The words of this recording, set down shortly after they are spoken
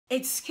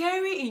It's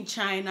scary in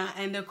China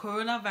and the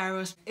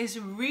coronavirus is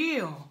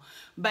real,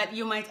 but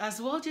you might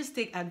as well just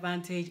take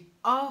advantage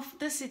of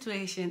the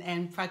situation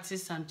and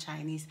practice some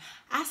Chinese.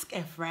 Ask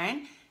a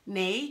friend,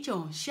 哪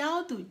种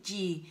消毒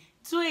剂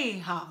最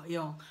好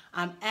用?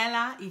 I'm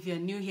Ella. If you're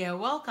new here,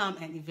 welcome,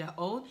 and if you're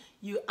old,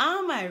 you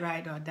are my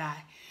ride or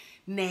die.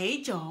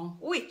 哪种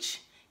which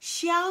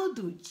消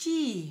毒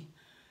剂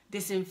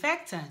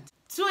disinfectant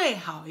最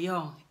好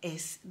用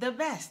is the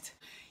best.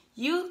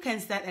 You can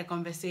start a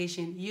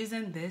conversation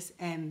using this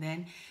and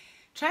then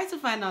try to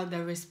find out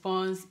the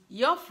response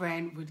your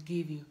friend would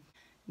give you.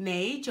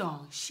 哪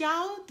种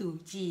消毒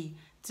剂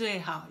最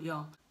好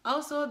用?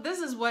 Also, this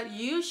is what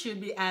you should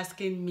be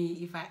asking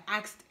me if I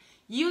asked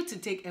you to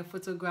take a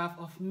photograph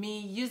of me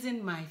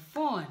using my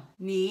phone.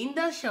 您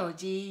的手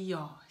机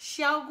有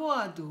消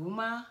过毒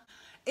吗?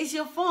 Is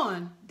your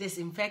phone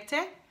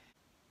disinfected?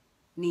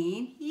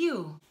 您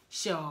有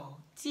手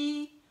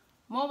机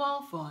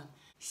mobile phone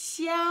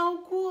消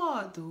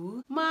过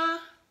毒吗?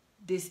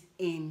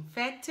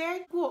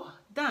 Disinfected 过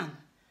done.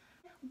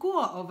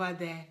 过 over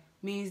there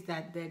means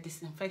that the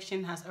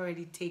disinfection has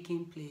already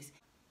taken place.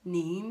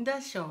 您的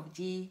手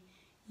机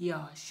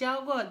有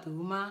消过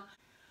毒吗?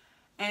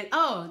 And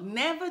oh,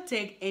 never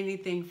take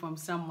anything from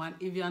someone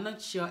if you're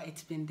not sure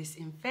it's been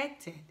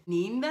disinfected.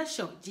 您的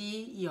手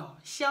机有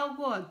消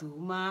过毒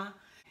吗?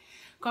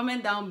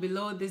 Comment down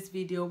below this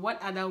video what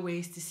other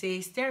ways to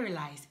say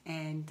sterilize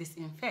and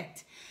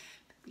disinfect.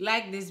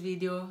 Like this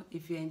video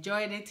if you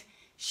enjoyed it,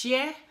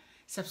 share,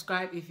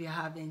 subscribe if you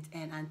haven't,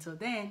 and until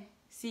then,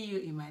 see you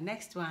in my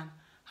next one.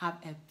 Have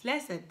a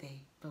blessed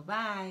day.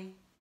 Bye-bye.